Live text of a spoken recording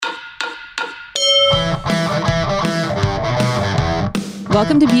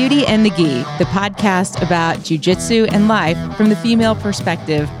Welcome to Beauty and the Gi, the podcast about jiu-jitsu and life from the female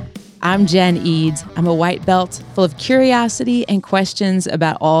perspective. I'm Jen Eads. I'm a white belt full of curiosity and questions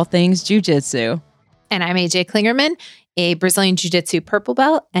about all things jiu-jitsu. And I'm AJ Klingerman, a Brazilian Jiu-Jitsu purple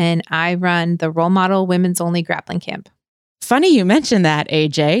belt, and I run the Role Model Women's Only Grappling Camp. Funny you mentioned that,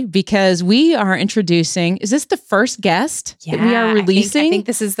 AJ, because we are introducing, is this the first guest that we are releasing? I think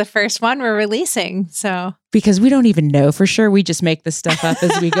this is the first one we're releasing. So because we don't even know for sure. We just make this stuff up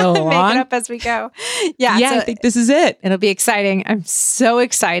as we go along. Make it up as we go. Yeah, so I think this is it. It'll be exciting. I'm so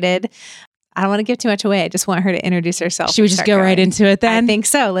excited. I don't want to give too much away. I just want her to introduce herself. Should we just go right into it then? I think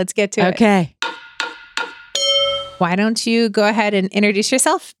so. Let's get to it. Okay. Why don't you go ahead and introduce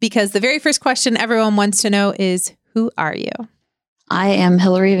yourself? Because the very first question everyone wants to know is, who are you? I am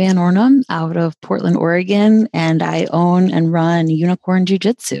Hillary Van Ornum out of Portland, Oregon, and I own and run Unicorn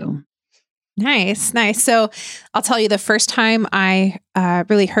Jiu-Jitsu. Nice. So I'll tell you, the first time I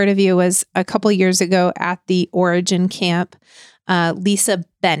really heard of you was a couple years ago at the Origin camp. Lisa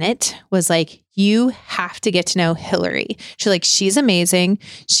Bennett was like, you have to get to know Hillary. She's amazing.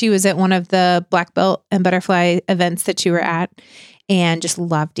 She was at one of the black belt and butterfly events that you were at and just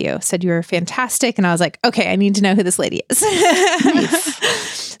loved you, said you were fantastic. And I was like, okay, I need to know who this lady is.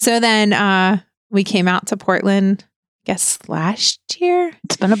 Nice. So then we came out to Portland, I guess last year.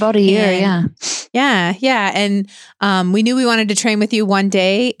 It's been about a year. Yeah. And we knew we wanted to train with you one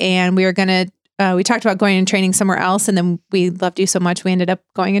day, and we were going to we talked about going and training somewhere else, and then we loved you so much, we ended up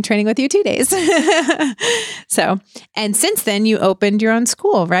going and training with you 2 days. And since then, you opened your own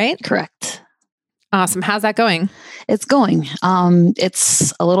school, right? Correct. Awesome. How's that going? It's going.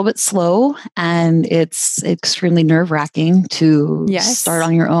 It's a little bit slow, and it's extremely nerve-wracking to start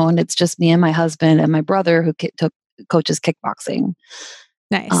on your own. It's just me and my husband and my brother who coaches kickboxing.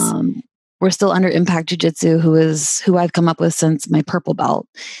 Nice. We're still under Impact Jiu-Jitsu, who I've come up with since my purple belt.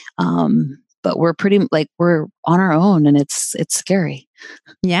 But we're we're on our own, and it's scary.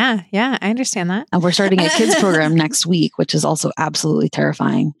 Yeah, I understand that. And we're starting a kids program next week, which is also absolutely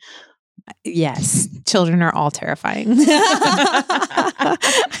terrifying. Yes, children are all terrifying. I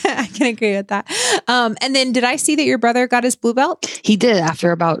can agree with that. And then did I see that your brother got his blue belt? He did,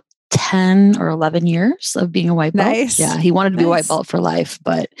 after about 10 or 11 years of being a white belt. Nice. Yeah, he wanted to be a white belt for life,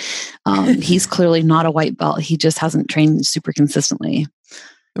 but he's clearly not a white belt. He just hasn't trained super consistently.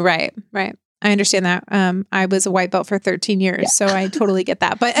 Right. I understand that. I was a white belt for 13 years, so I totally get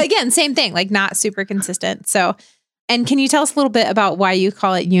that. But again, same thing, like not super consistent. So, and can you tell us a little bit about why you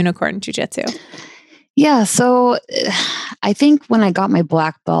call it Unicorn Jiu-Jitsu? Yeah. So I think when I got my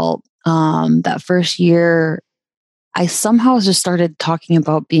black belt, that first year, I somehow just started talking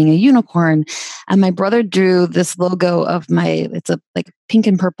about being a unicorn, and my brother drew this logo of it's a pink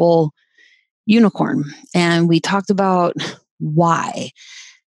and purple unicorn. And we talked about why.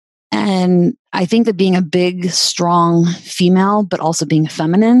 And I think that being a big, strong female, but also being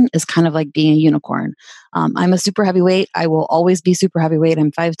feminine is kind of like being a unicorn. I'm a super heavyweight. I will always be super heavyweight.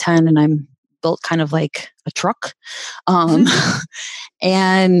 I'm 5'10", and I'm built kind of like a truck.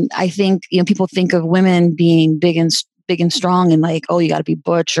 And I think, people think of women being big and strong and like, oh, you got to be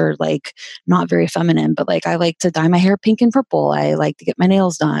butch or like not very feminine. But like, I like to dye my hair pink and purple. I like to get my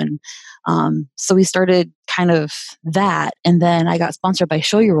nails done. So we started kind of that. And then I got sponsored by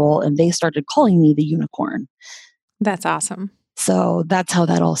Show Your Roll, and they started calling me the unicorn. That's awesome. So that's how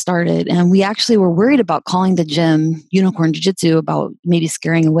that all started. And we actually were worried about calling the gym Unicorn Jiu-Jitsu, about maybe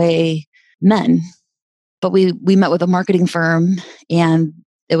scaring away men. But we met with a marketing firm, and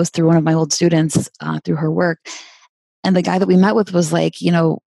it was through one of my old students, through her work. And the guy that we met with was like,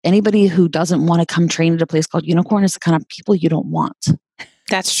 anybody who doesn't want to come train at a place called Unicorn is the kind of people you don't want.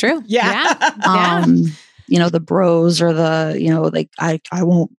 That's true. Yeah. The bros or the, I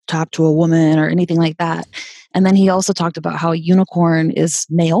won't talk to a woman or anything like that. And then he also talked about how a unicorn is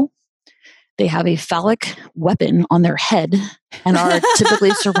male. They have a phallic weapon on their head and are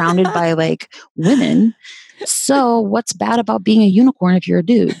typically surrounded by women. So what's bad about being a unicorn if you're a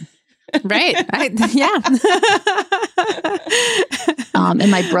dude? Right. Yeah. And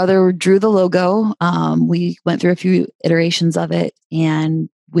my brother drew the logo. We went through a few iterations of it, and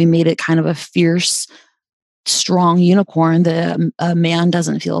we made it kind of a fierce, strong unicorn that a man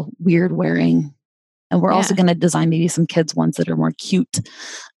doesn't feel weird wearing. And we're also going to design maybe some kids ones that are more cute.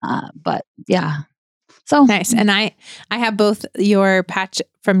 But yeah. So nice. And I have both your patch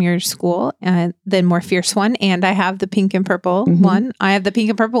from your school, the more fierce one, and I have the pink and purple one. I have the pink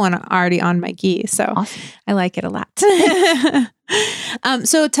and purple one already on my gi, so awesome. I like it a lot.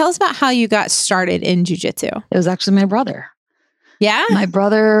 So tell us about how you got started in jiu-jitsu. It was actually my brother. Yeah. My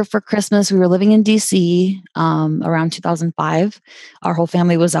brother, for Christmas, we were living in DC around 2005. Our whole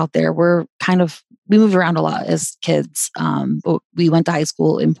family was out there. We moved around a lot as kids. But we went to high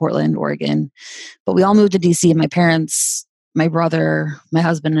school in Portland, Oregon. But we all moved to DC. My parents, my brother, my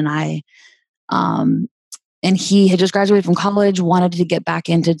husband, and I. And he had just graduated from college, wanted to get back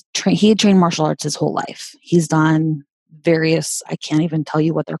into he had trained martial arts his whole life. He's done various, I can't even tell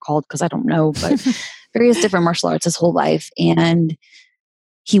you what they're called because I don't know, but various different martial arts his whole life. And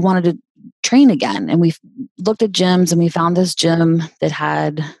he wanted to train again. And we looked at gyms and we found this gym that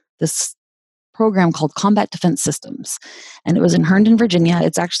had this program called Combat Defense Systems. And it was in Herndon, Virginia.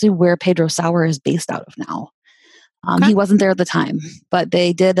 It's actually where Pedro Sauer is based out of now. Okay. He wasn't there at the time, but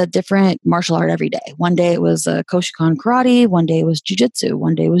they did a different martial art every day. One day it was Koshikan karate, one day it was jiu-jitsu,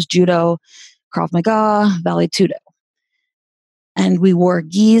 one day it was judo, Krav Maga, Vale Tudo. And we wore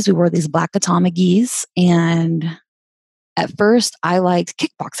gis, we wore these black katana gis. And at first I liked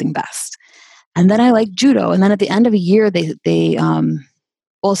kickboxing best. And then I liked judo. And then at the end of a year,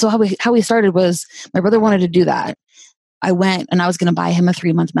 so how we started was my brother wanted to do that. I went and I was going to buy him a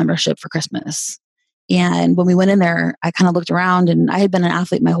 3-month membership for Christmas. And when we went in there, I kind of looked around and I had been an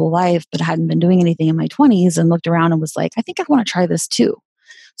athlete my whole life, but hadn't been doing anything in my 20s and looked around and was like, I think I want to try this too.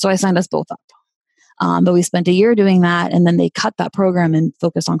 So I signed us both up. But we spent a year doing that. And then they cut that program and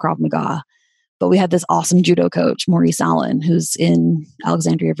focused on Krav Maga. But we had this awesome judo coach, Maurice Allen, who's in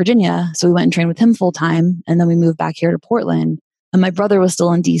Alexandria, Virginia. So we went and trained with him full time. And then we moved back here to Portland. And my brother was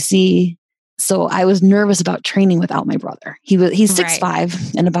still in DC. So I was nervous about training without my brother. He's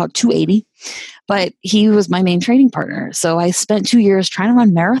 6'5" and about 280, but he was my main training partner. So I spent 2 years trying to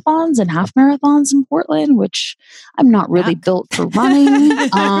run marathons and half marathons in Portland, which I'm not really built for running.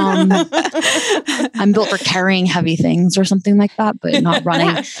 I'm built for carrying heavy things or something like that, but not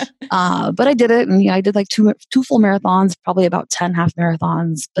running. But I did it. And I did like two full marathons, probably about 10 half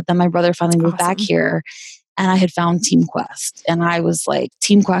marathons. But then my brother finally moved back here. And I had found Team Quest. And I was like,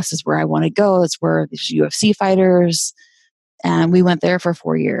 Team Quest is where I want to go. It's where there's UFC fighters. And we went there for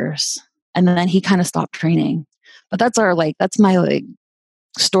 4 years. And then he kind of stopped training. But that's my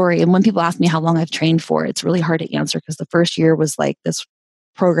story. And when people ask me how long I've trained for, it's really hard to answer because the first year was like this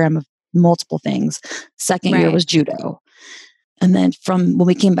program of multiple things. Second year was judo. And then from when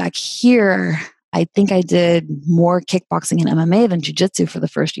we came back here, I think I did more kickboxing and MMA than jiu-jitsu for the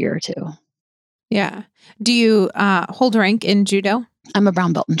first year or two. Yeah. Do you hold rank in judo? I'm a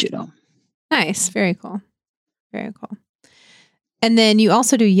brown belt in judo. Nice. Very cool. Very cool. And then you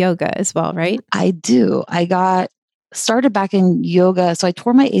also do yoga as well, right? I do. I got started back in yoga. So I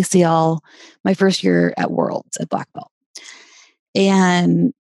tore my ACL my first year at Worlds at black belt.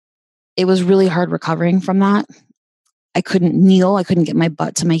 And it was really hard recovering from that. I couldn't kneel. I couldn't get my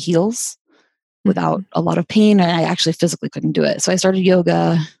butt to my heels without a lot of pain. And I actually physically couldn't do it. So I started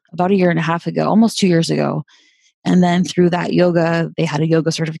yoga about 1.5 years ago, almost 2 years ago. And then through that yoga, they had a yoga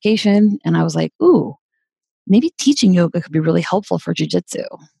certification. And I was like, ooh, maybe teaching yoga could be really helpful for jiu-jitsu.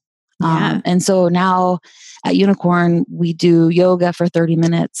 Yeah. And so now at Unicorn, we do yoga for 30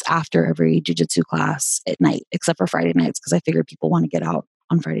 minutes after every jiu-jitsu class at night, except for Friday nights, because I figured people want to get out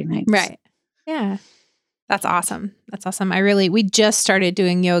on Friday nights. Right. Yeah. That's awesome. That's awesome. We just started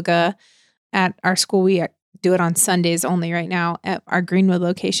doing yoga at our school. We do it on Sundays only right now at our Greenwood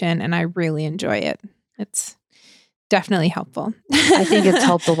location, and I really enjoy it. It's definitely helpful. I think it's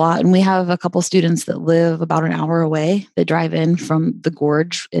helped a lot. And we have a couple students that live about an hour away that drive in from the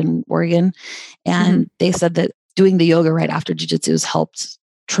Gorge in Oregon. And they said that doing the yoga right after jiu-jitsu has helped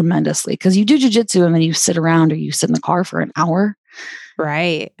tremendously because you do jiu-jitsu and then you sit around or you sit in the car for an hour.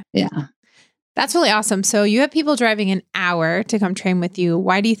 Right. Yeah. That's really awesome. So you have people driving an hour to come train with you.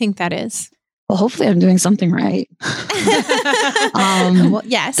 Why do you think that is? Well, hopefully I'm doing something right. Well,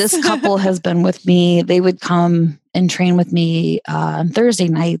 yes. This couple has been with me. They would come and train with me on Thursday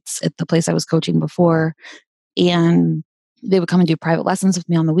nights at the place I was coaching before. And they would come and do private lessons with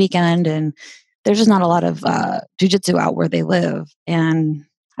me on the weekend. And there's just not a lot of jiu-jitsu out where they live. And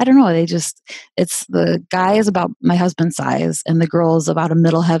I don't know, it's the guy is about my husband's size and the girl is about a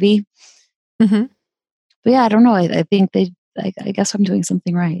middle heavy. But yeah, I don't know. I think I guess I'm doing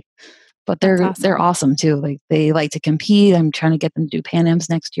something right. But they're awesome too. Like they like to compete. I'm trying to get them to do Pan Ams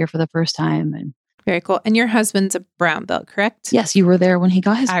next year for the first time. And very cool. And your husband's a brown belt, correct? Yes, you were there when he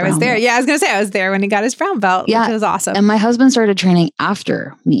got his brown belt. I was there. Yeah, I was going to say I was there when he got his brown belt, which was awesome. And my husband started training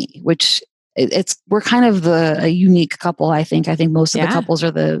after me, which we're kind of a unique couple, I think. I think most of the couples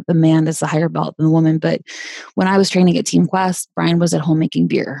are the man is the higher belt than the woman. But when I was training at Team Quest, Brian was at home making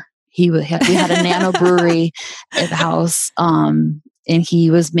beer. We had a nano brewery at the house. And he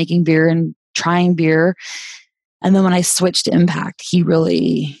was making beer and trying beer. And then when I switched to Impact, he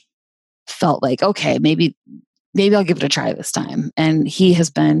really felt like, okay, maybe I'll give it a try this time. And he has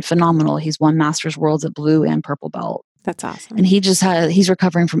been phenomenal. He's won Masters Worlds at blue and purple belt. That's awesome. And he's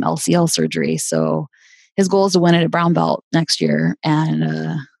recovering from LCL surgery. So his goal is to win it at brown belt next year.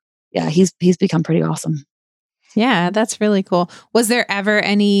 And he's become pretty awesome. Yeah, that's really cool. Was there ever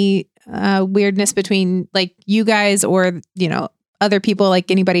any weirdness between like you guys or, other people,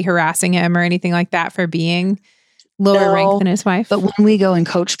 like anybody harassing him or anything like that for being lower ranked than his wife? But when we go and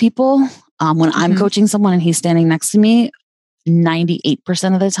coach people, when I'm coaching someone and he's standing next to me,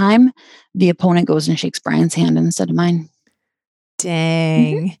 98% of the time, the opponent goes and shakes Brian's hand instead of mine.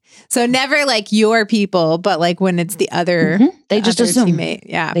 Dang. Mm-hmm. So never like your people, but like when it's the other, they just assume. Teammate.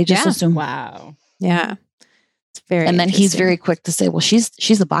 Yeah. They just assume. Wow. Yeah. It's very And then he's very quick to say, well,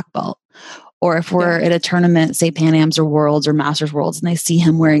 she's a black belt. Or if we're at a tournament, say Pan Ams or Worlds or Masters Worlds, and they see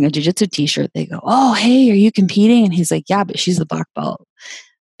him wearing a jiu-jitsu t-shirt, they go, oh, hey, are you competing? And he's like, yeah, but she's the black belt.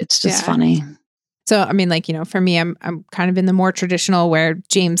 It's just funny. So, I mean, like, for me, I'm kind of in the more traditional where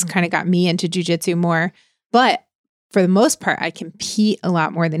James kind of got me into jiu-jitsu more, but for the most part, I compete a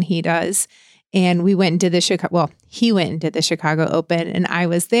lot more than he does. And we went and did he went and did the Chicago Open and I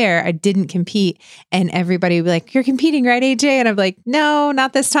was there. I didn't compete. And everybody would be like, you're competing, right, AJ? And I'm like, no,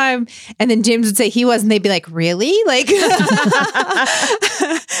 not this time. And then James would say he was, and they'd be like, really? Like,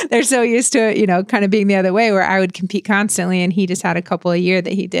 they're so used to it, kind of being the other way where I would compete constantly. And he just had a couple a year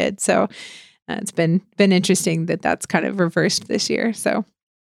that he did. So it's been interesting that that's kind of reversed this year. So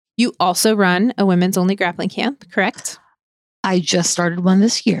you also run a women's only grappling camp, correct? I just started one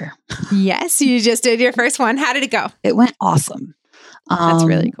this year. Yes, you just did your first one. How did it go? It went awesome. That's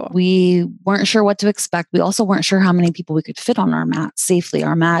really cool. We weren't sure what to expect. We also weren't sure how many people we could fit on our mats safely.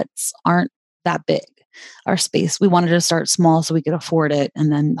 Our mats aren't that big. Our space, we wanted to start small so we could afford it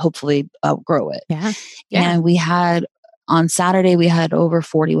and then hopefully grow it. Yeah. And on Saturday, we had over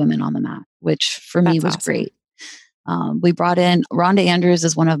 40 women on the mat, which for me was awesome. Great. We brought in Rhonda Andrews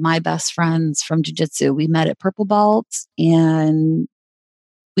is one of my best friends from jiu-jitsu. We met at purple belt and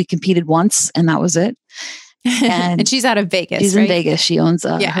we competed once and that was it. And she's out of Vegas. She's right? in Vegas. She owns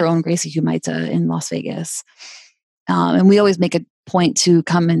her own Gracie Humaita in Las Vegas. And we always make a point to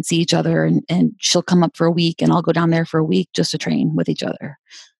come and see each other and she'll come up for a week and I'll go down there for a week just to train with each other.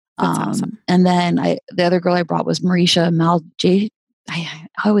 That's awesome. And then the other girl I brought was Marisha I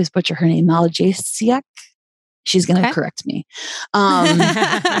always butcher her name, Maljasiak. She's going to correct me. But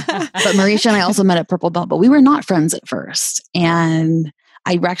Marisha and I also met at purple belt, but we were not friends at first. And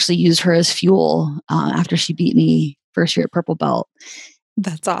I actually used her as fuel after she beat me first year at purple belt.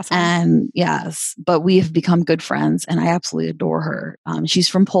 That's awesome. And yes, but we have become good friends and I absolutely adore her. She's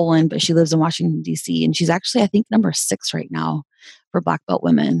from Poland, but she lives in Washington, D.C. And she's actually, I think, number 6 right now for black belt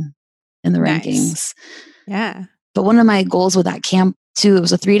women in the rankings. Yeah. But one of my goals with that camp too, it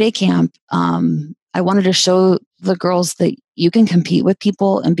was a 3-day camp. I wanted to show the girls that you can compete with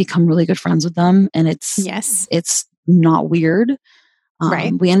people and become really good friends with them. And it's not weird.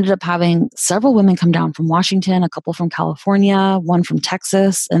 Right. We ended up having several women come down from Washington, a couple from California, one from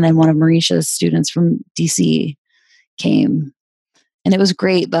Texas, and then one of Marisha's students from DC came. And it was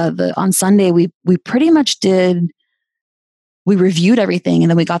great. On Sunday, we pretty much we reviewed everything and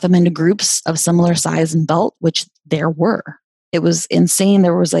then we got them into groups of similar size and belt, which there were. It was insane.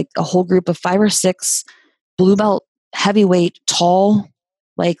 There was like a whole group of 5 or 6 blue belt, heavyweight, tall,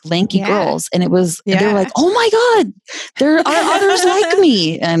 like lanky girls. And it was, they were like, oh my God, there are others like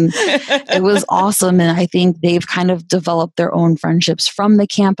me. And it was awesome. And I think they've kind of developed their own friendships from the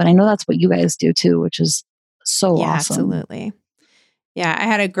camp. And I know that's what you guys do too, which is so awesome. Absolutely. Yeah. I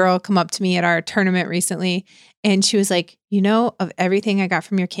had a girl come up to me at our tournament recently and she was like, of everything I got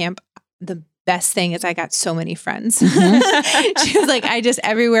from your camp, the best thing is I got so many friends. Mm-hmm. She was like,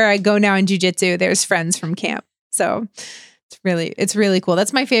 everywhere I go now in jiu-jitsu, there's friends from camp. So it's really cool.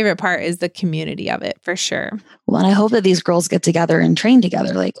 That's my favorite part is the community of it for sure. Well, and I hope that these girls get together and train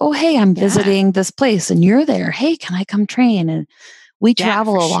together. Like, oh, hey, I'm visiting this place and you're there. Hey, can I come train? And we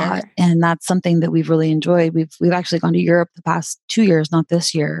travel a lot. And that's something that we've really enjoyed. We've actually gone to Europe the past 2 years, not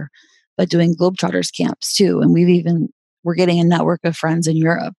this year, but doing Globetrotters camps too. And we're getting a network of friends in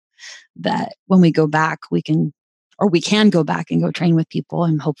Europe that when we go back, we can go back and go train with people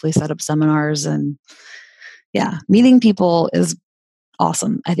and hopefully set up seminars. And meeting people is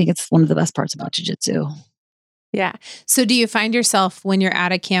awesome. I think it's one of the best parts about jiu-jitsu. Yeah. So do you find yourself when you're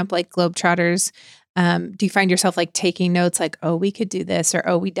at a camp like Globetrotters, Do you find yourself like taking notes like, oh, we could do this, or,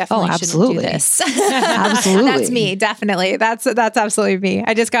 oh, we definitely shouldn't do this? Absolutely. That's me. Definitely. That's absolutely me.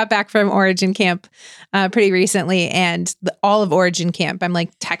 I just got back from Origin Camp pretty recently, and all of Origin Camp, I'm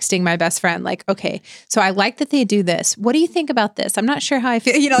like texting my best friend, like, okay, so I like that they do this. What do you think about this? I'm not sure how I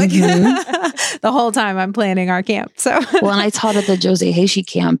feel, like the whole time I'm planning our camp. So, well, and I taught at the Jose Heishi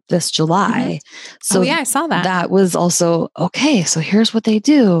camp this July. So I saw that. That was also, okay, so here's what they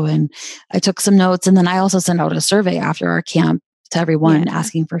do. And I took some notes, and then I also sent out a survey after our camp to everyone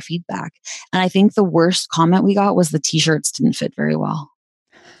asking for feedback. And I think the worst comment we got was the t-shirts didn't fit very well.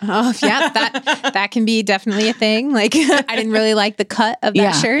 Oh, yeah, that can be definitely a thing. Like, I didn't really like the cut of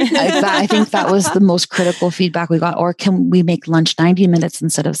that shirt. I think that was the most critical feedback we got. Or can we make lunch 90 minutes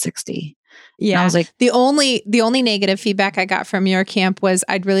instead of 60? Yeah. And I was like, the only negative feedback I got from your camp was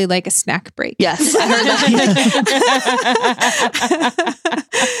I'd really like a snack break. Yes, I heard that.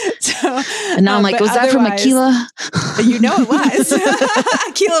 And now I'm like, was that from Akila? It was.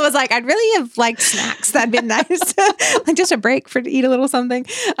 Akila was like, I'd really have liked snacks. That'd been nice. Like just a break to eat a little something.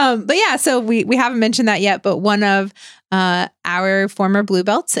 But yeah, so we haven't mentioned that yet, but one of our former blue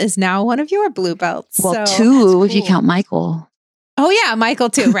belts is now one of your blue belts. Well, so, two, if you count Michael. Oh yeah, Michael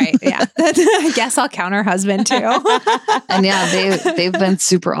too, right? Yeah, I guess I'll count her husband too. And yeah, they've been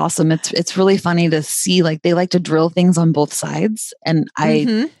super awesome. It's really funny to see, like, they like to drill things on both sides, and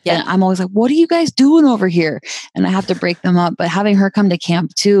and I'm always like, "What are you guys doing over here?" And I have to break them up. But having her come to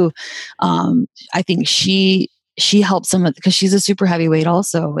camp too, I think she helped some of, because she's a super heavyweight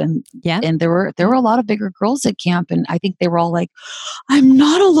also, and there were a lot of bigger girls at camp, and I think they were all like, "I'm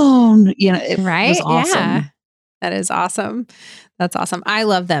not alone," it was awesome. Yeah. That is awesome. That's awesome. I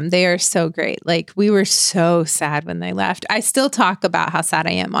love them. They are so great. Like, we were so sad when they left. I still talk about how sad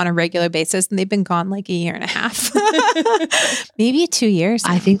I am on a regular basis, and they've been gone like a year and a half, maybe 2 years.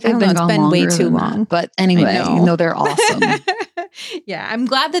 I think they've been gone it's been way too long. That. But anyway, they're awesome. Yeah, I'm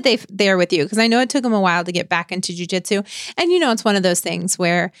glad that they're with you, because I know it took them a while to get back into jiu-jitsu. And it's one of those things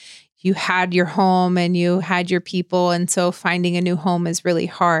where you had your home and you had your people, and so finding a new home is really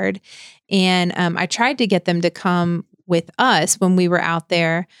hard. And I tried to get them to come with us when we were out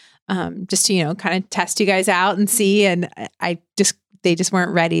there, just to, kind of test you guys out and see. And they just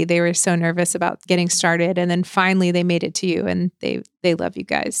weren't ready. They were so nervous about getting started. And then finally they made it to you, and they love you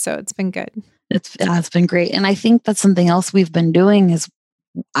guys. So it's been good. It's been great. And I think that's something else we've been doing is,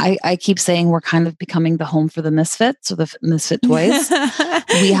 I keep saying we're kind of becoming the home for the misfits, or the misfit toys.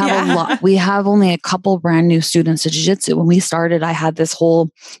 We have a lot. We have only a couple brand new students to jiu-jitsu. When we started, I had this whole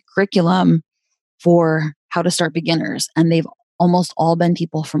curriculum for how to start beginners, and they've almost all been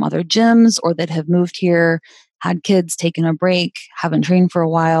people from other gyms, or that have moved here, had kids, taken a break, haven't trained for a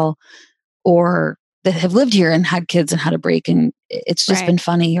while, or that have lived here and had kids and had a break, and it's just been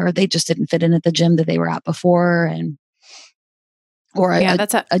funny, or they just didn't fit in at the gym that they were at before,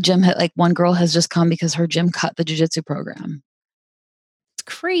 a gym hit, like one girl has just come because her gym cut the jiu-jitsu program. It's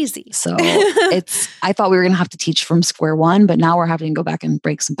crazy. So I thought we were going to have to teach from square one, but now we're having to go back and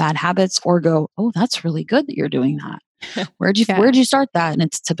break some bad habits, or go, oh, that's really good that you're doing that. Where'd you start that? And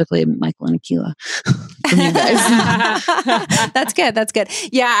it's typically Michael and Akila from you guys. That's good. That's good.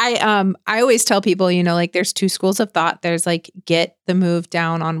 Yeah. I always tell people, like, there's two schools of thought. There's like, get the move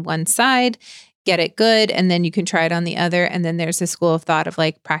down on one side, get it good, and then you can try it on the other. And then there's a school of thought of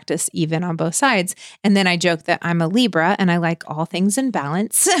like, practice even on both sides. And then I joke that I'm a Libra and I like all things in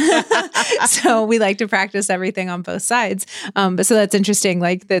balance. So we like to practice everything on both sides. But so that's interesting.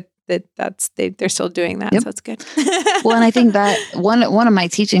 Like they're still doing that. Yep. So it's good. Well, and I think that one of my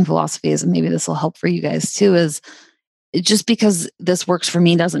teaching philosophies, and maybe this will help for you guys too, is just because this works for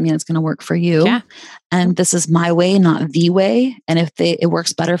me doesn't mean it's going to work for you. Yeah. And this is my way, not the way. And if it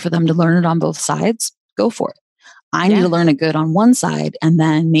works better for them to learn it on both sides, go for it. I need to learn it good on one side and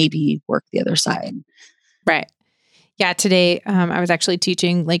then maybe work the other side. Right. Yeah. Today, I was actually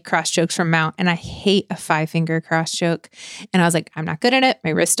teaching like cross chokes from mount, and I hate a 5-finger cross choke. And I was like, I'm not good at it.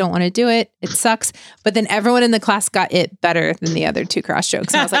 My wrists don't want to do it. It sucks. But then everyone in the class got it better than the other 2 cross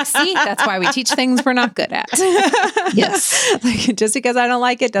chokes. And I was like, see, that's why we teach things we're not good at. Yes. Like, just because I don't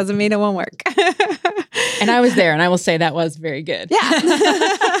like it doesn't mean it won't work. And I was there, and I will say that was very good.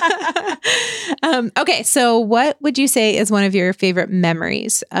 Yeah. Okay. So what would you say is one of your favorite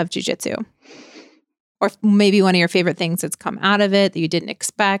memories of jiu-jitsu? Or maybe one of your favorite things that's come out of it that you didn't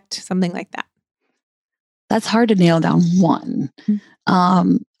expect, something like that. That's hard to nail down one.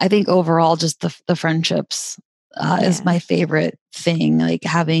 I think overall, just the friendships is my favorite thing. Like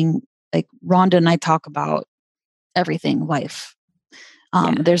having, like, Rhonda and I talk about everything, life.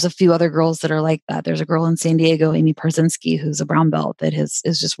 There's a few other girls that are like that. There's a girl in San Diego, Amy Parzinski, who's a brown belt that is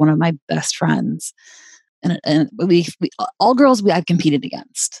just one of my best friends. And we all girls I've competed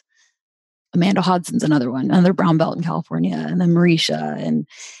against. Amanda Hodson's another brown belt in California, and then Marisha. And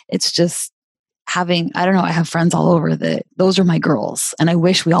it's just I have friends all over that those are my girls, and I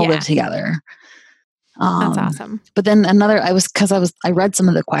wish we all lived together. That's awesome. But then I read some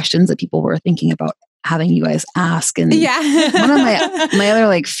of the questions that people were thinking about having you guys ask. And one of my other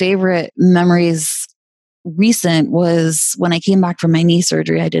like favorite memories recent was when I came back from my knee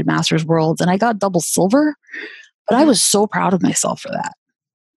surgery. I did Masters Worlds and I got double silver, but I was so proud of myself for that.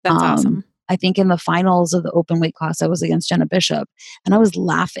 That's awesome. I think in the finals of the open weight class, I was against Jenna Bishop and I was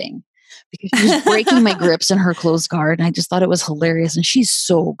laughing because she was breaking my grips in her closed guard. And I just thought it was hilarious. And she's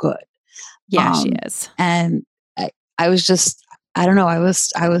so good. Yeah, she is. And I was just, I don't know. I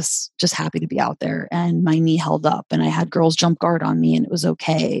was just happy to be out there, and my knee held up, and I had girls jump guard on me, and it was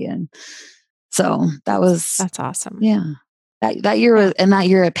okay. And so that's awesome. Yeah. That year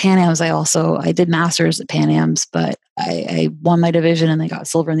at Pan Am's, I did Masters at Pan Am's, but I won my division and I got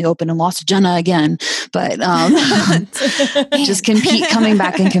silver in the open and lost to Jenna again. But just coming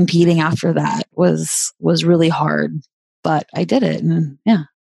back and competing after that was really hard, but I did it. And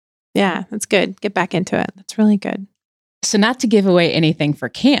yeah, that's good. Get back into it. That's really good. So not to give away anything for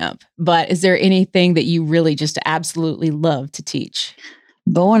camp, but is there anything that you really just absolutely love to teach?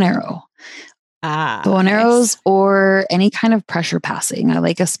 Bow and arrow. Bow and arrows or any kind of pressure passing. I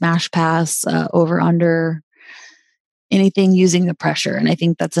like a smash pass, over, under, anything using the pressure. And I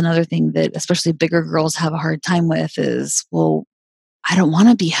think that's another thing that especially bigger girls have a hard time with is, well, I don't want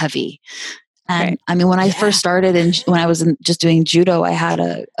to be heavy. And I mean, when I first started and when I was just doing judo, I had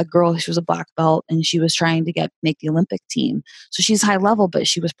a girl, she was a black belt and she was trying to make the Olympic team. So she's high level, but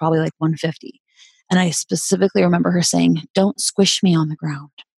she was probably like 150. And I specifically remember her saying, "Don't squish me on the ground."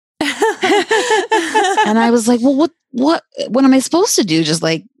 And I was like, well, what am I supposed to do? Just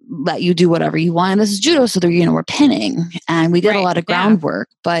like let you do whatever you want. And this is judo. So we're pinning and we did a lot of groundwork,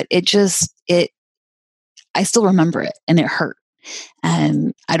 but I still remember it and it hurt.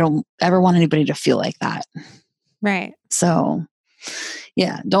 And I don't ever want anybody to feel like that. Right. So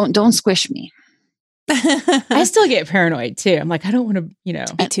yeah, don't squish me. I still get paranoid too. I'm like, I don't want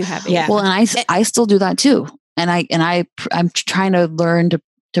to, be too heavy. Yeah. Well, and I still do that too. And I'm trying to learn to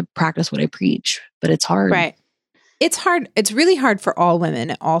practice what I preach, but it's hard. Right. It's hard. It's really hard for all women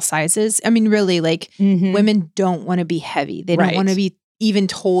at all sizes. I mean, really, like women don't want to be heavy. They don't want to be even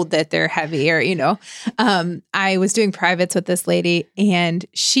told that they're heavy or, I was doing privates with this lady and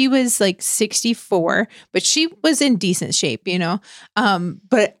she was like 64, but she was in decent shape,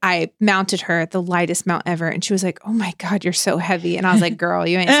 but I mounted her at the lightest mount ever. And she was like, "Oh my God, you're so heavy." And I was like, "Girl,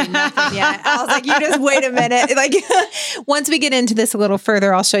 you ain't seen nothing yet." I was like, "You just wait a minute." Like once we get into this a little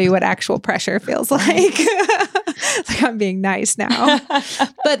further, I'll show you what actual pressure feels like. Like I'm being nice now,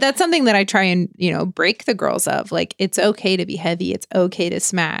 but that's something that I try and, break the girls of. Like, it's okay to be heavy. It's okay to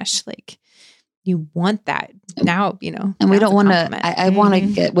smash. Like you want that now, and we don't want to, I want to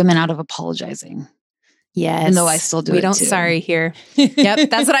get women out of apologizing. Yes. Even though I still do it. We don't too. sorry here. Yep.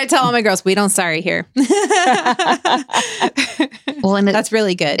 That's what I tell all my girls. We don't sorry here. Well, and that's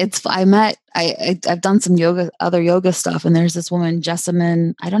really good. I've done some other yoga stuff, and there's this woman,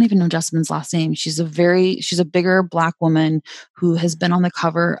 Jessamine. I don't even know Jessamine's last name. She's a bigger Black woman who has been on the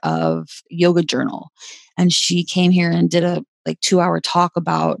cover of Yoga Journal. And she came here and did a 2-hour talk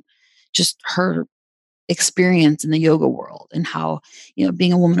about just her experience in the yoga world and how,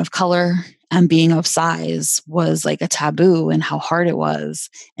 being a woman of color and being of size was like a taboo and how hard it was.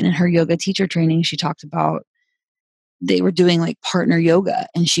 And in her yoga teacher training, she talked about they were doing like partner yoga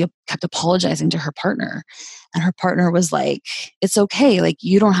and she kept apologizing to her partner. And her partner was like, "It's okay. Like,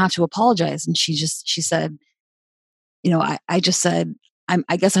 you don't have to apologize." And she said, I just said,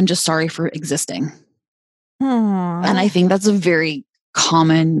 I guess I'm just sorry for existing. Aww. And I think that's a very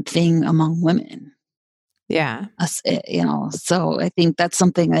common thing among women. Yeah. So I think that's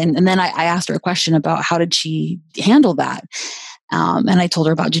something. And then I asked her a question about how did she handle that? And I told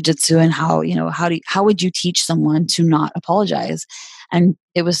her about jiu-jitsu and how, how would you teach someone to not apologize? And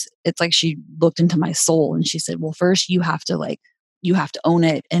it's like she looked into my soul and she said, "Well, first you have to own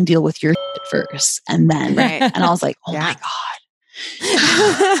it and deal with your shit first." And then, and I was like, "Oh my God."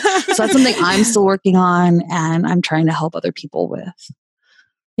 So that's something I'm still working on and I'm trying to help other people with.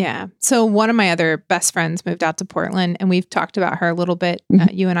 Yeah. So one of my other best friends moved out to Portland and we've talked about her a little bit.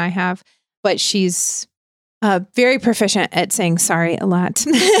 You and I have, but she's very proficient at saying sorry a lot.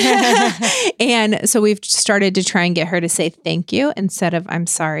 And so we've started to try and get her to say thank you instead of "I'm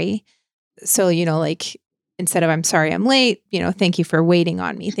sorry." So, instead of I'm sorry I'm late, thank you for waiting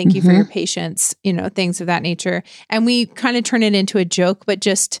on me. Thank you for your patience, things of that nature. And we kind of turn it into a joke, but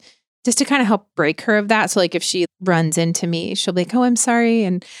just to kind of help break her of that. So like if she runs into me, she'll be like, oh, I'm sorry.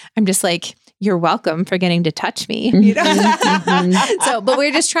 And I'm just like, you're welcome for getting to touch me. So, but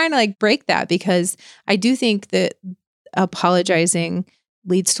we're just trying to like break that, because I do think that apologizing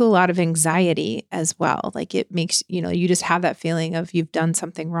leads to a lot of anxiety as well. Like it makes, you just have that feeling of you've done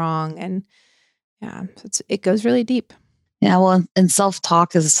something wrong. And so it goes really deep. Yeah, well, and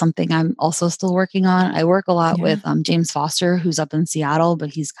self-talk is something I'm also still working on. I work a lot with James Foster, who's up in Seattle, but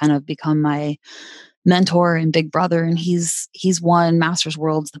he's kind of become my mentor and big brother. And he's won Masters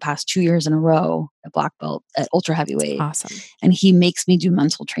Worlds the past 2 years in a row at black belt at ultra heavyweight. Awesome. And he makes me do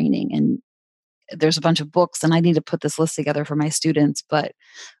mental training. And there's a bunch of books, and I need to put this list together for my students, but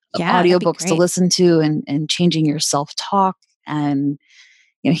audiobooks to listen to and changing your self-talk. And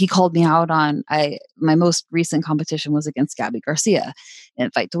he called me out on my most recent competition was against Gabby Garcia in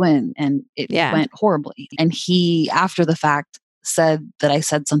Fight to Win, and it went horribly. And he, after the fact, said that I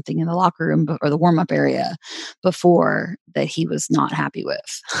said something in the locker room or the warm-up area before that he was not happy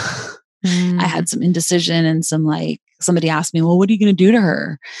with. I had some indecision and somebody asked me, well, what are you going to do to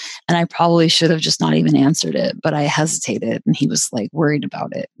her? And I probably should have just not even answered it, but I hesitated, and he was like worried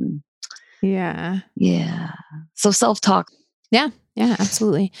about it. And yeah. So self-talk. Yeah,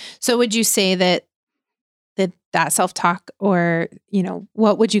 absolutely. So would you say that self-talk, or,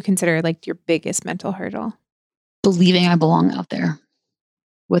 what would you consider like your biggest mental hurdle? Believing I belong out there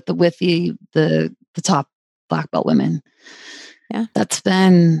with the top black belt women. Yeah. That's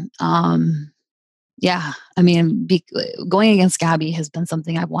been, going against Gabby has been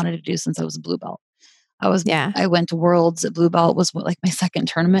something I've wanted to do since I was a blue belt. I went to Worlds at blue belt, was like my second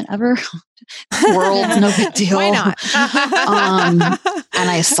tournament ever. Worlds, no big deal. Why not? And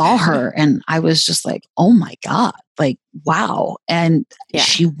I saw her and I was just like, oh my God, like, wow. And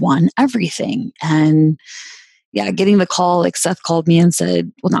she won everything. And getting the call, like Seth called me and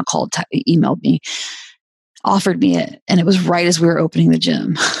said, well, not called, emailed me, offered me it. And it was right as we were opening the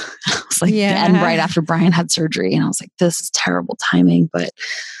gym. I was like, and right after Brian had surgery. And I was like, this is terrible timing, but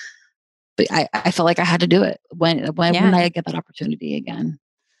I felt like I had to do it when I get that opportunity again.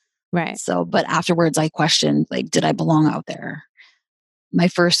 Right. So, but afterwards I questioned, like, did I belong out there? My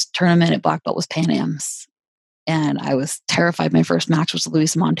first tournament at black belt was Pan Am's, and I was terrified. My first match was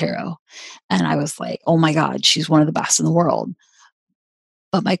Luisa Montero. And I was like, oh my God, she's one of the best in the world.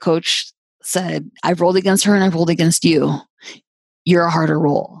 But my coach said, I've rolled against her and I've rolled against you. You're a harder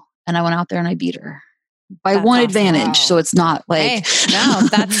roll. And I went out there and I beat her by one advantage. Wow. So it's not like,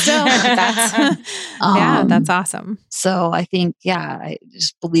 that's still, that's awesome. So I think, I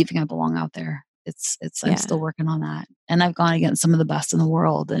just believing I belong out there. I'm still working on that. And I've gone against some of the best in the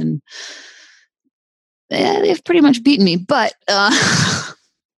world, and they've pretty much beaten me, but,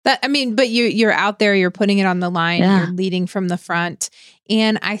 but you're out there, you're putting it on the line, you're leading from the front.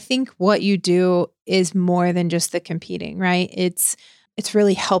 And I think what you do is more than just the competing, right? It's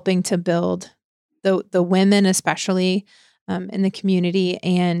really helping to build the women, especially in the community,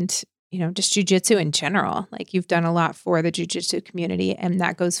 and just jiu-jitsu in general. Like, you've done a lot for the jiu-jitsu community, and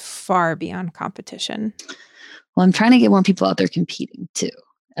that goes far beyond competition. Well, I'm trying to get more people out there competing too,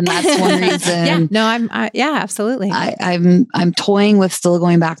 and that's one reason. Absolutely. I'm toying with still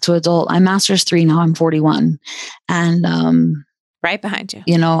going back to adult. I'm Masters 3 now. I'm 41, and right behind you.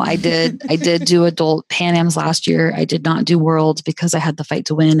 I did do adult Pan Am's last year. I did not do Worlds because I had the Fight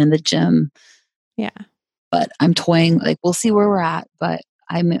to Win in the gym. Yeah. But I'm toying, like, we'll see where we're at, but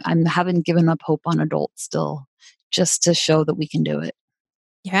I haven't given up hope on adults still, just to show that we can do it.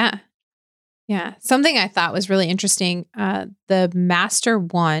 Yeah. Yeah. Something I thought was really interesting, the Master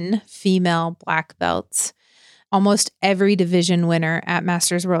 1 female black belts, almost every division winner at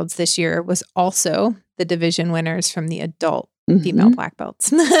Masters Worlds this year was also the division winners from the adult female black belts.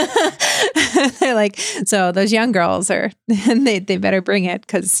 They're like, so those young girls they better bring it,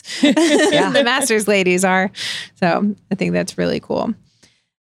 because the Masters ladies are. So I think that's really cool.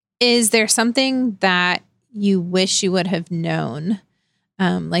 Is there something that you wish you would have known,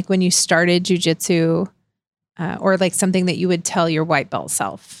 like when you started jiu-jitsu, or like something that you would tell your white belt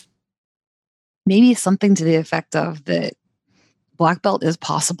self? Maybe something to the effect of black belt is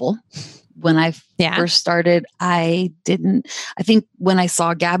possible. When I first started, I think when I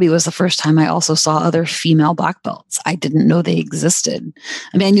saw Gabby was the first time I also saw other female black belts. I didn't know they existed.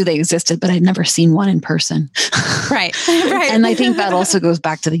 I mean, I knew they existed, but I'd never seen one in person. Right. And I think that also goes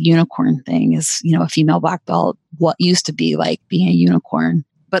back to the unicorn thing, is, a female black belt, what used to be like being a unicorn,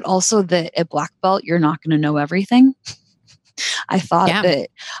 but also that at black belt, you're not going to know everything. I thought that,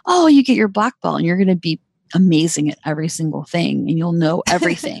 you get your black belt and you're going to be amazing at every single thing and you'll know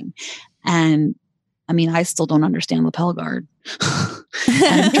everything. And I mean, I still don't understand lapel guard.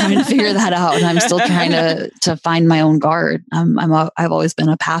 I'm trying to figure that out. And I'm still trying to find my own guard. I've always been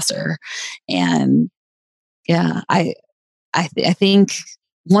a passer. And yeah, I think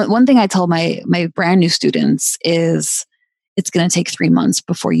one thing I tell my brand new students is it's going to take 3 months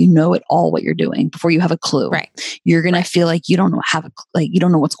before you know it all what you're doing, before you have a clue. Right. You're going to feel like you don't know you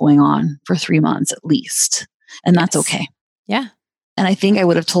don't know what's going on for 3 months at least. And that's okay. Yeah. And I think I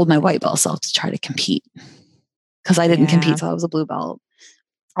would have told my white belt self to try to compete because I didn't compete till I was a blue belt.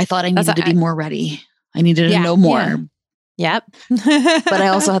 I thought I needed to be more ready. I needed to know more. Yeah. Yep. But I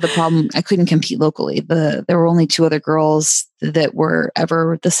also had the problem, I couldn't compete locally. There were only 2 other girls that were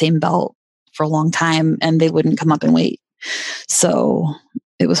ever the same belt for a long time and they wouldn't come up in weight. So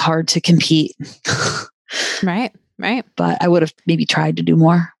it was hard to compete. Right. But I would have maybe tried to do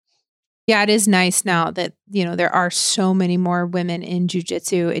more. Yeah, it is nice now that, there are so many more women in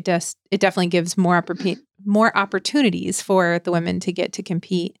jiu-jitsu. It definitely gives more opportunities for the women to get to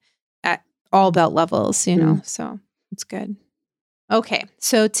compete at all belt levels, so it's good. Okay.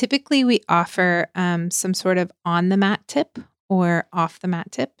 So typically we offer some sort of on the mat tip or off the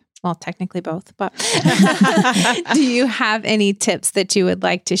mat tip. Well, technically both, but do you have any tips that you would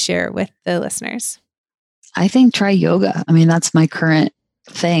like to share with the listeners? I think try yoga. I mean, that's my current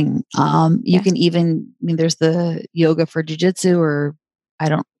thing. You can even, there's the yoga for jiu-jitsu or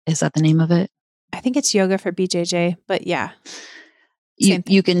is that the name of it? I think it's yoga for BJJ, but yeah.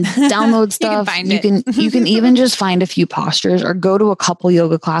 You can download stuff. You can even just find a few postures or go to a couple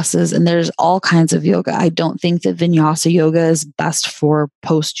yoga classes and there's all kinds of yoga. I don't think that vinyasa yoga is best for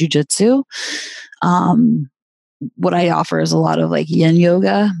post jiu-jitsu. What I offer is a lot of like yin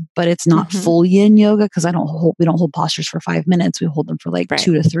yoga, but it's not full yin yoga because we don't hold postures for 5 minutes. We hold them for like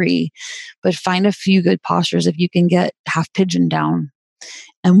 2 to 3, but find a few good postures. If you can get half pigeon down.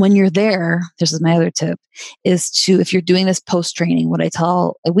 And when you're there, this is my other tip, is if you're doing this post training, what I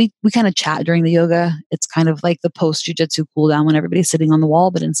tell, we kind of chat during the yoga. It's kind of like the post jiu-jitsu cool down when everybody's sitting on the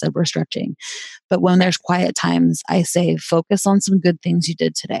wall, but instead we're stretching. But when there's quiet times, I say, focus on some good things you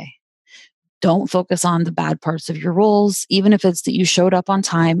did today. Don't focus on the bad parts of your rolls, even if it's that you showed up on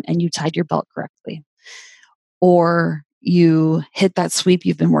time and you tied your belt correctly, or you hit that sweep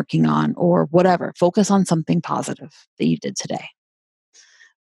you've been working on, or whatever. Focus on something positive that you did today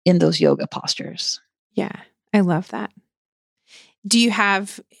in those yoga postures. Yeah, I love that. Do you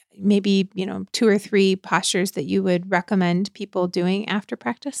have maybe, 2 or 3 postures that you would recommend people doing after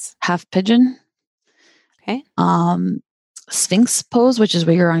practice? Half pigeon. Okay. Sphinx pose, which is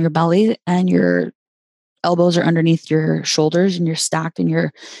where you're on your belly and your elbows are underneath your shoulders and you're stacked and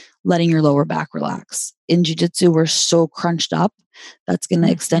you're letting your lower back relax. In jiu-jitsu, we're so crunched up. That's going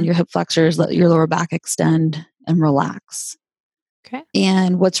to extend your hip flexors, let your lower back extend and relax. Okay.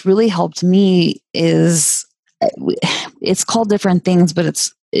 And what's really helped me is it's called different things, but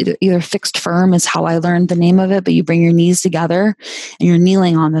it's either fixed firm is how I learned the name of it, but you bring your knees together and you're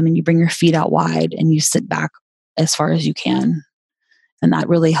kneeling on them and you bring your feet out wide and you sit back as far as you can. And that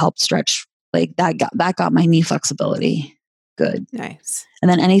really helped stretch. Like that got my knee flexibility good. Nice.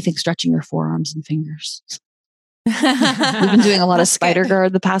 And then anything stretching your forearms and fingers. We've been doing a lot of spider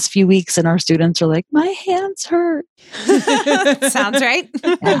guard the past few weeks and our students are like, my hands hurt. Sounds right.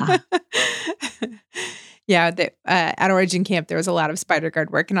 Yeah. Yeah. At Origin Camp, there was a lot of spider guard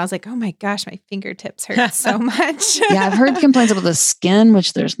work and I was like, oh my gosh, my fingertips hurt so much. Yeah. I've heard complaints about the skin,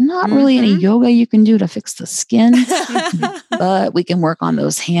 which there's not really any yoga you can do to fix the skin, but we can work on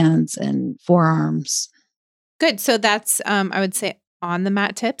those hands and forearms. Good. So that's, I would say, on the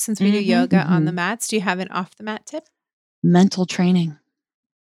mat tip, since we do yoga on the mats. Do you have an off the mat tip? Mental training.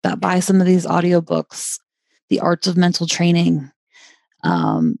 Buy some of these audiobooks. The Arts of Mental Training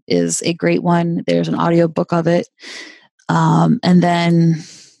is a great one. There's an audiobook of it. And then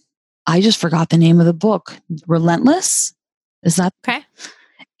I just forgot the name of the book. Relentless? Is that okay?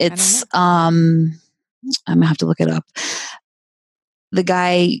 It's I'm gonna have to look it up. The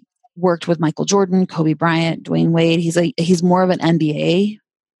guy worked with Michael Jordan, Kobe Bryant, Dwayne Wade. He's more of an NBA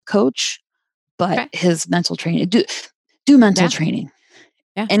coach, but his mental training, do mental training.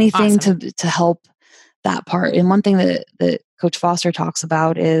 Yeah. Anything to help that part. And one thing that Coach Foster talks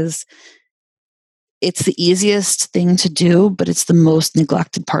about is it's the easiest thing to do, but it's the most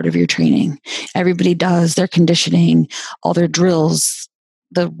neglected part of your training. Everybody does their conditioning, all their drills,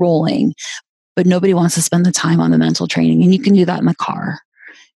 the rolling, but nobody wants to spend the time on the mental training. And you can do that in the car.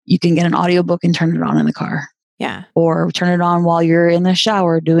 You can get an audiobook and turn it on in the car. Yeah. Or turn it on while you're in the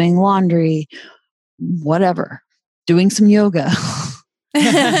shower, doing laundry, whatever, doing some yoga.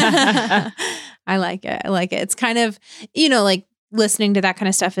 I I like it. I like it. It's kind of, like listening to that kind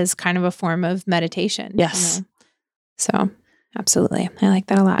of stuff is kind of a form of meditation. Yes. So absolutely. I like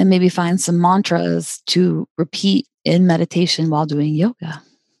that a lot. And maybe find some mantras to repeat in meditation while doing yoga.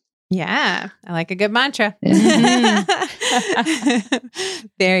 Yeah, I like a good mantra. Mhm.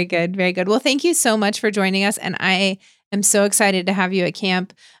 Very good. Very good. Well, thank you so much for joining us. And I am so excited to have you at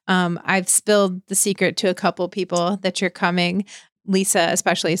camp. I've spilled the secret to a couple people that you're coming. Lisa,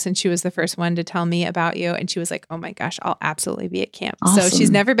 especially since she was the first one to tell me about you. And she was like, oh my gosh, I'll absolutely be at camp. So she's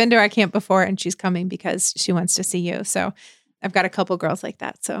Awesome. never been to our camp before and she's coming because she wants to see you. So I've got a couple girls like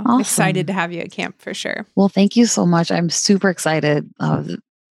that. So I'm excited to have you at camp for sure. Well, thank you so much. I'm super excited.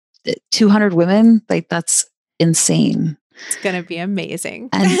 200 women, like that's insane. It's going to be amazing.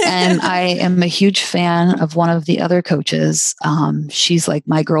 And I am a huge fan of one of the other coaches. She's like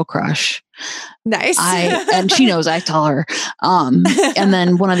my girl crush. Nice. And she knows, I tell her. And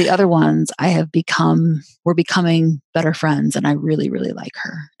then one of the other ones we're becoming better friends, and I really, really like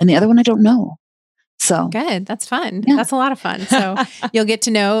her. And the other one I don't know. So good. That's fun. Yeah. That's a lot of fun. So you'll get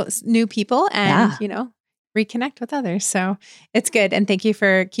to know new people and, reconnect with others. So it's good. And thank you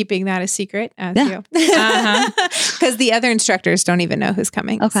for keeping that a secret as you. Because the other instructors don't even know who's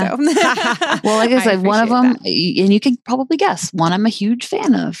coming. Okay. So. Well, like I said, one of them, and you can probably guess, one I'm a huge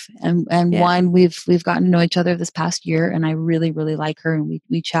fan of, and one we've gotten to know each other this past year, and I really, really like her, and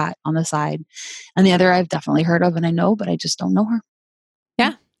we chat on the side. And the other I've definitely heard of, and I know, but I just don't know her.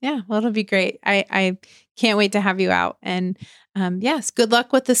 Yeah. Well, it'll be great. I can't wait to have you out. And yes, good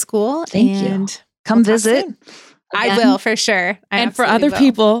luck with the school. Thank you. Come visit. I will for sure. And for other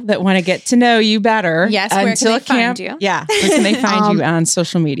people that want to get to know you better, yes, where can they find you? Yeah, where can they find you on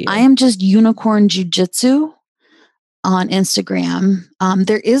social media? I am just Unicorn Jiu-Jitsu on Instagram.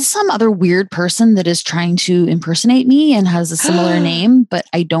 There is some other weird person that is trying to impersonate me and has a similar name, but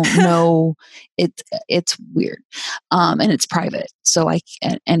I don't know. It's weird, and it's private. So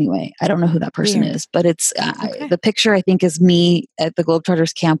anyway, I don't know who that person is, but it's the picture I think is me at the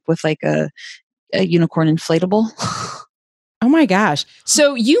Globetrotters camp with like a unicorn inflatable. Oh my gosh.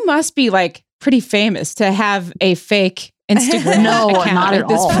 So you must be like pretty famous to have a fake Instagram account not at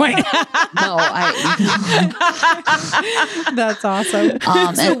this all. point. No, That's awesome.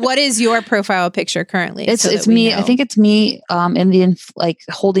 So what is your profile picture currently? It's me. I think it's me in the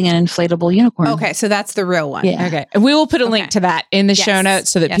holding an inflatable unicorn. Okay, so that's the real one. Yeah. Okay. And we will put a link to that in the show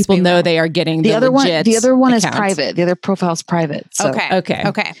notes so that people know they are getting the other one. legit The other one accounts. is private. The other profile is private. So. Okay.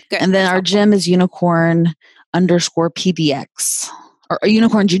 Good. And then our gym is unicorn_PDX or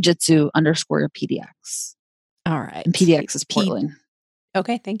unicorn jiu-jitsu_PDX. All right. And PDX is Portland.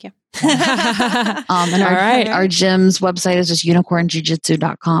 Okay. Thank you. And our gym's website is just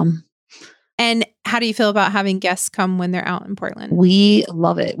unicornjujitsu.com. And how do you feel about having guests come when they're out in Portland? We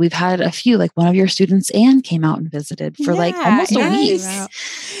love it. We've had a few, like one of your students, Anne, came out and visited for like almost a week.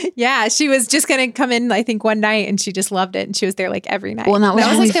 Yeah, she was just going to come in, I think, one night, and she just loved it. And she was there like every night. Well, that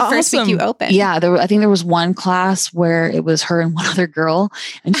was like the first week you opened. Yeah, I think there was one class where it was her and one other girl,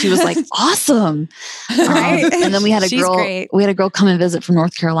 and she was like, awesome. Right. And then we had a girl. Great. We had a girl come and visit from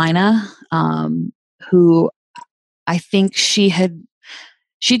North Carolina, who I think she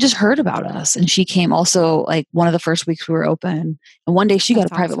just heard about us, and she came also like one of the first weeks we were open. And one day she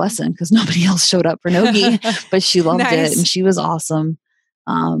got a private lesson because nobody else showed up for Nogi, but she loved it and she was awesome.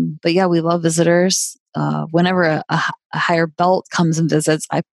 But yeah, we love visitors. Whenever a higher belt comes and visits,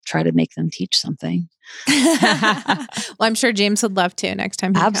 I try to make them teach something. Well, I'm sure James would love to next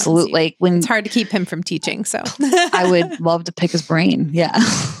time. Absolutely. Like it's hard to keep him from teaching. So I would love to pick his brain. Yeah.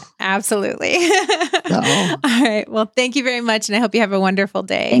 Absolutely. All right. Well, thank you very much. And I hope you have a wonderful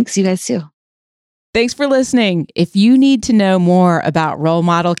day. Thanks. You guys too. Thanks for listening. If you need to know more about Role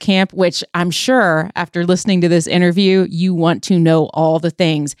Model Camp, which I'm sure after listening to this interview, you want to know all the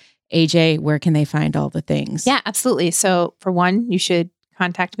things. AJ, where can they find all the things? Yeah, absolutely. So for one, you should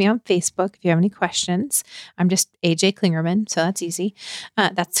contact me on Facebook if you have any questions. I'm just AJ Klingerman, so that's easy.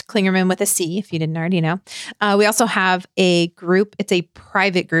 That's Klingerman with a C, if you didn't already know. We also have a group. It's a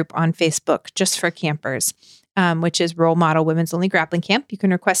private group on Facebook just for campers, which is Role Model Women's Only Grappling Camp. You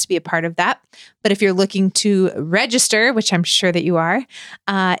can request to be a part of that. But if you're looking to register, which I'm sure that you are,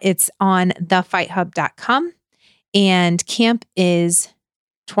 it's on thefighthub.com. And camp is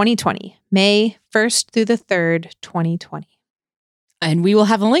 2020, May 1st through the 3rd, 2020. And we will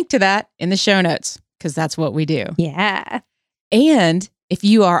have a link to that in the show notes because that's what we do. Yeah. And if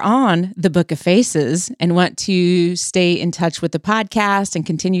you are on the Book of Faces and want to stay in touch with the podcast and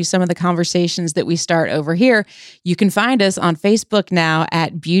continue some of the conversations that we start over here, you can find us on Facebook now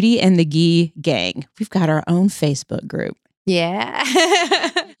at Beauty and the Gi Gang. We've got our own Facebook group. Yeah.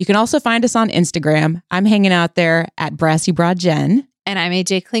 You can also find us on Instagram. I'm hanging out there at Brassy Broad Jen. And I'm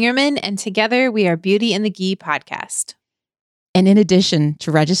AJ Klingerman, and together we are Beauty and the Gi podcast. And in addition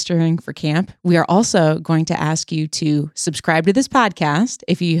to registering for camp, we are also going to ask you to subscribe to this podcast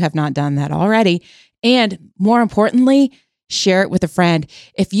if you have not done that already. And more importantly, share it with a friend.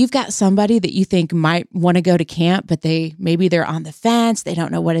 If you've got somebody that you think might want to go to camp, but maybe they're on the fence, they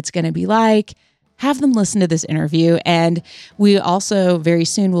don't know what it's going to be like, have them listen to this interview. And we also very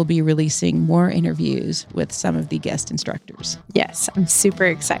soon will be releasing more interviews with some of the guest instructors. Yes, I'm super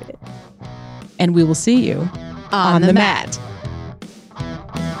excited. And we will see you on the mat.